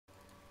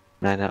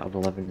9 out of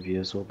 11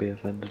 viewers will be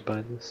offended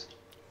by this.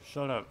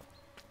 Shut up.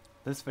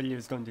 This video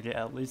is going to get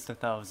at least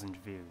 1,000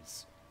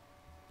 views.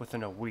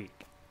 Within a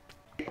week.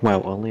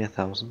 Well, only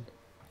 1,000.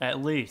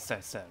 At least,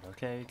 I said,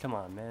 okay? Come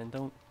on, man.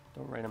 Don't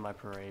rain on my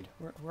parade.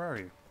 Where are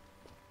you?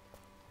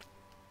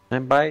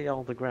 I'm by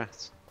all the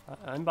grass.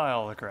 I'm by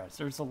all the grass.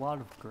 There's a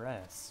lot of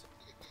grass.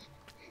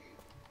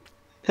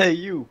 Hey,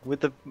 you,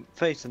 with the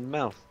face and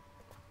mouth.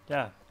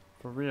 Yeah,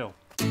 for real.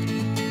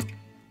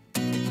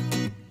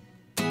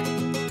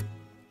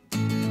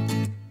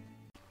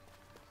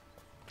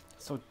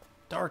 So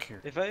dark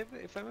here. If I'm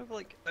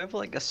ever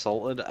like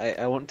assaulted,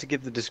 I want to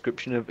give the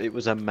description of it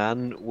was a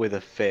man with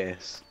a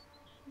face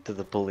to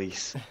the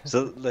police,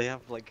 so that they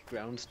have like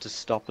grounds to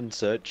stop and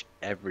search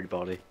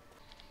everybody.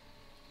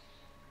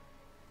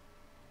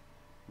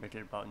 Make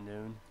it about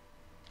noon.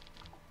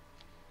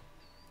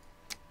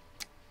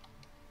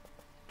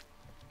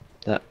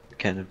 That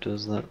kind of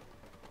does that.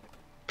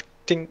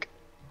 Tink.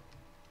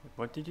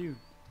 What did you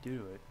do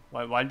to it?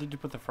 Why did you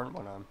put the front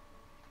one on?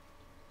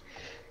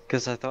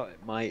 Because I thought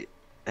it might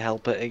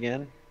help it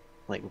again,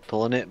 like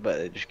pulling it, but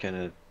it just kind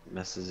of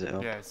messes it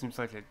up. Yeah, it seems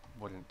like it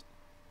wouldn't.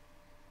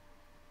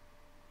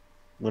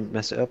 Wouldn't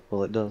mess it up?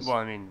 Well, it does. Well,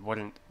 I mean,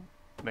 wouldn't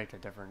make a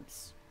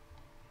difference.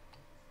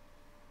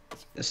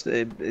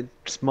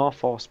 It's more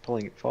force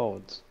pulling it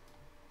forwards.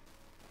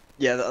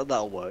 Yeah,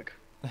 that'll work.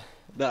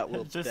 That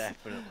will Just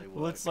definitely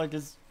work.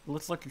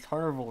 Looks like a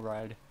carnival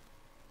ride.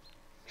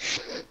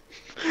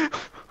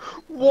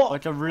 What?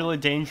 Like a really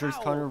dangerous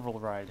Ow. carnival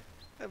ride.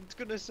 I was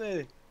gonna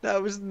say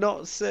that was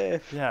not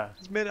safe. Yeah.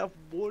 It's made out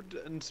of wood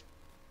and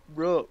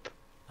rope.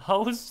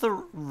 How is the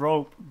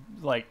rope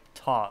like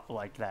taut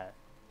like that?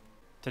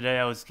 Today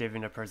I was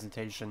giving a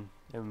presentation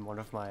in one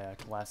of my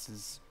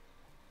classes,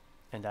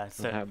 and I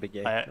said how big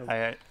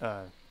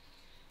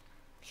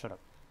shut up.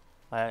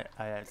 I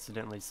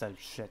accidentally said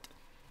shit,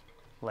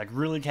 like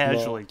really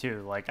casually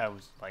too. Like I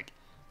was like,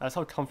 that's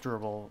how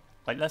uncomfortably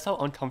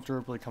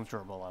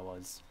comfortable I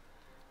was.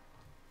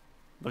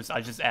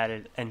 I just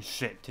added and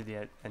shit to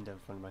the end of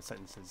one of my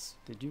sentences.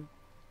 Did you?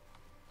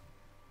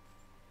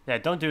 Yeah,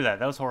 don't do that.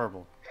 That was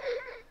horrible.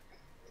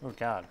 Oh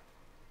god.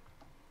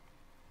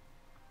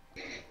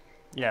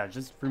 Yeah,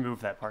 just remove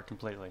that part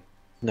completely.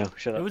 No,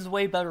 shut up. It was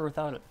way better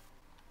without it.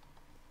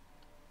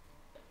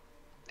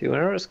 Dude, when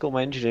I was at school,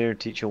 my engineering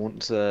teacher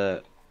once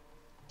had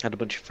a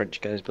bunch of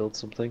French guys build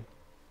something.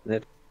 They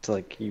had to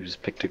like use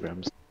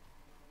pictograms.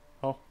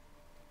 Oh.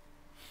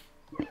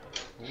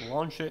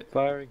 Launch it.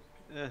 Firing.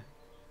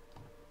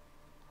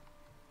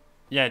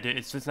 Yeah, dude,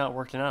 it's just not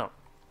working out.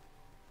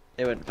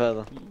 It went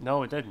further.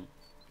 No, it didn't.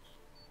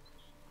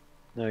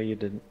 No, you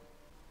didn't.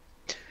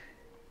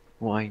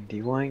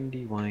 Windy,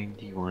 windy,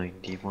 windy,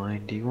 windy,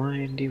 windy,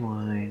 windy,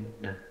 wine.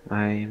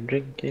 I am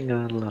drinking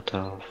a lot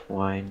of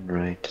wine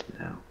right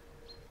now.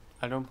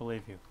 I don't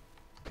believe you.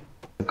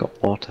 I've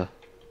got water.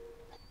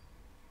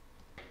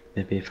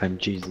 Maybe if I'm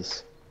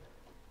Jesus.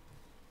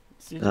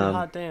 See,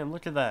 hot damn,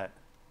 look at that.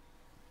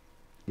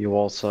 You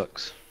all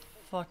sucks.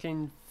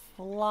 Fucking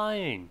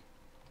flying.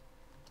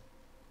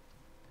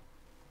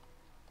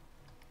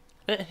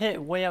 It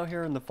hit way out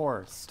here in the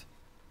forest.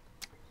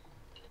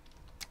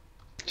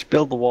 Just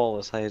build the wall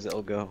as high as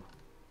it'll go.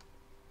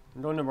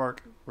 I'm going to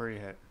mark where you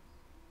hit.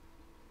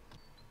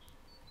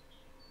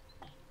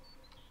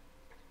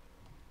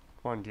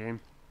 Come on, game.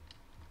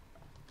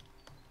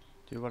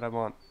 Do what I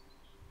want.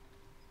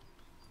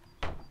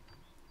 I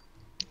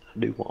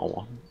do what I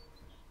want.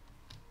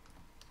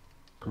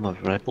 I'm a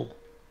rebel.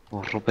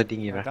 I'm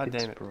robbing your God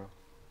rackets, damn it. bro.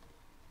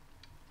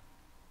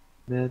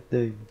 Mad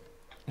day.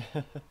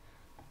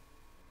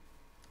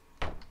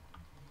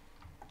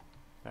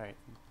 Alright,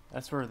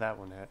 that's where that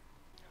one hit.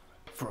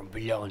 From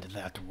beyond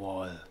that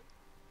wall,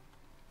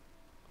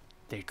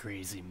 the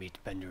crazy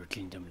meatbender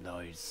kingdom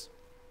lies.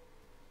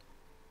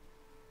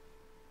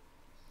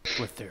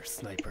 With their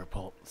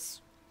Sniperpults.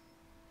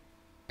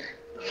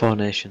 4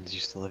 nations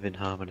used to live in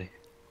harmony.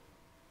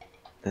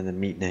 Then the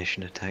Meat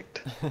Nation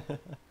attacked.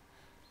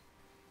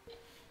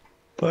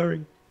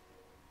 Firing.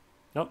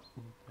 Nope,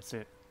 that's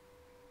it.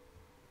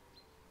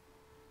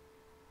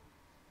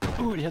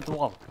 Ooh, it hit the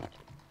wall.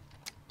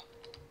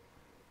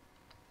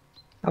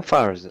 How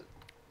far is it?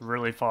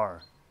 Really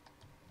far.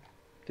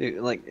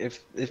 Dude, like,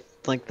 if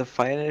like the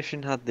Fire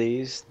Nation had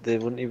these, they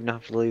wouldn't even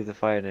have to leave the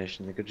Fire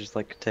Nation. They could just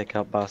like take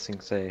out Ba Sing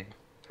Se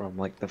from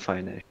like the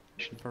Fire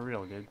Nation. For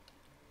real, dude.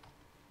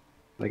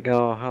 Like,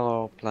 oh,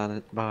 hello,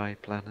 planet, bye,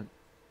 planet.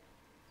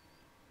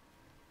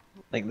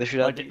 Like, they should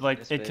have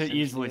It could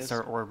easily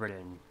start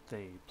orbiting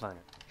the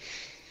planet.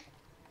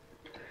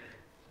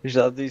 You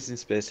should have these in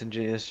Space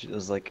Engineers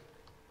as like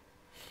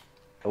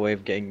a way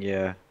of getting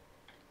your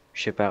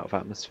ship out of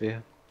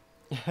atmosphere.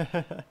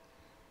 God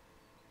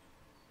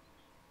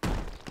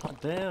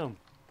damn.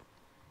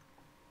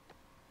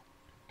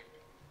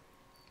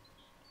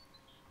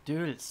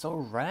 Dude, it's so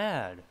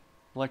rad.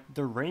 Like,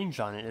 the range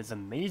on it is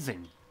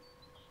amazing.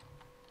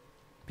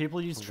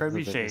 People use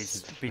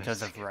trebuchets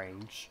because of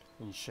range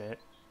and shit.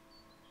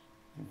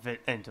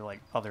 And to like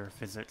other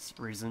physics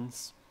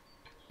reasons.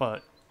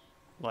 But,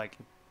 like,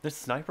 This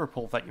sniper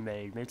pult that you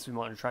made makes me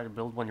want to try to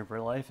build one in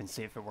real life and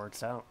see if it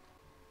works out.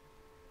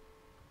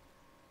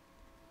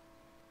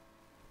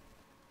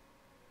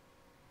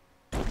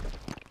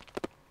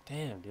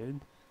 Damn, dude.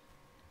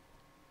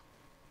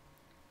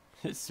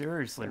 It's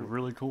seriously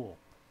really cool.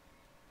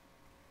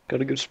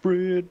 Got a good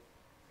spread.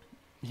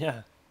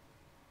 Yeah.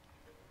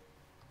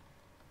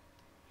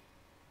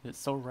 It's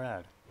so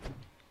rad.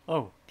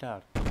 Oh,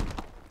 God.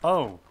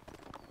 Oh!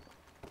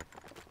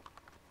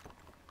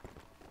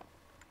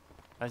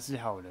 I see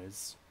how it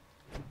is.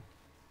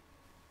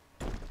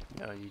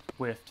 No, you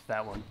whiffed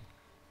that one.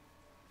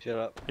 Shut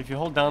up. If you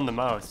hold down the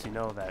mouse, you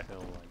know that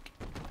it'll, like,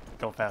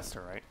 go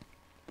faster, right?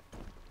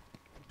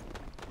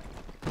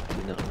 I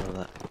did not know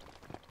that.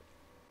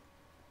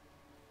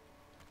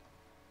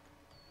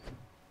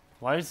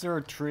 Why is there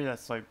a tree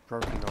that's, like,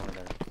 broken over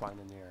there, flying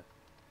in the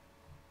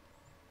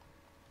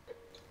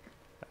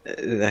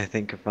air? I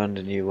think I found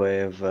a new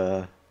way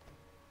of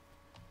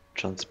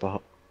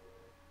transport.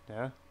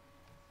 Yeah?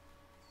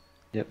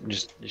 Yep,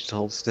 just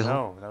hold still.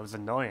 No, that was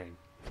annoying.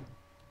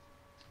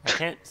 I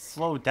can't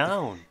slow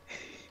down.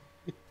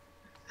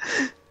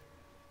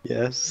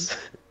 Yes.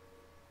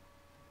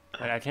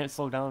 Like, I can't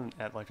slow down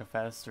at, like, a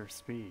faster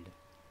speed.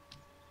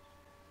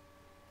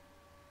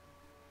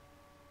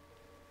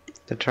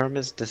 The term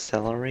is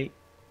decelerate.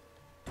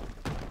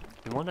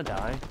 You wanna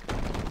die?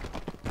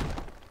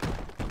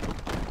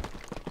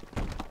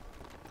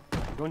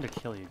 I'm going to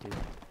kill you, dude.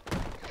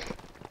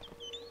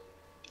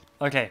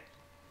 Okay.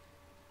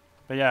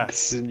 But yeah,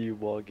 This is a new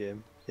war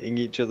game. Hitting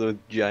each other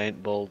with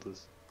giant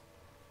boulders.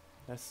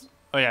 that's...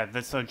 Oh yeah,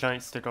 this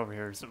giant stick over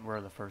here is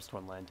where the first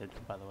one landed,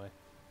 by the way.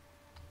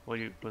 Will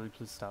you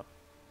please stop?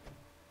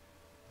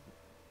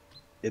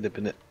 It'd have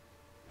been it.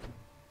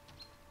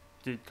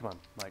 Dude, come on,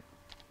 like,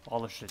 all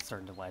the shit's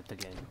starting to lag the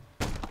game.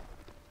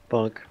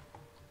 Bug.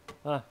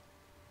 Ah,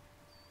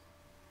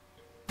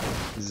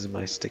 This is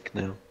my stick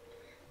now.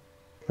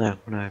 No,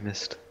 no, I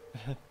missed.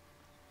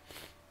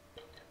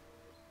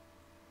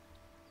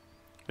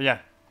 but yeah.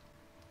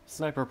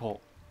 Sniperpult.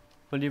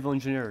 Medieval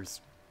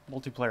Engineers.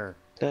 Multiplayer.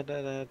 Da,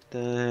 da, da,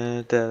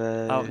 da,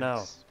 da, Out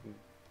now.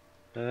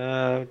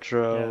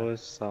 Outro Yeah.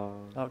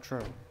 song.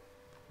 Outro.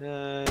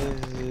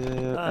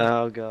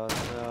 Oh god,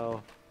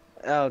 no.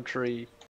 Outree.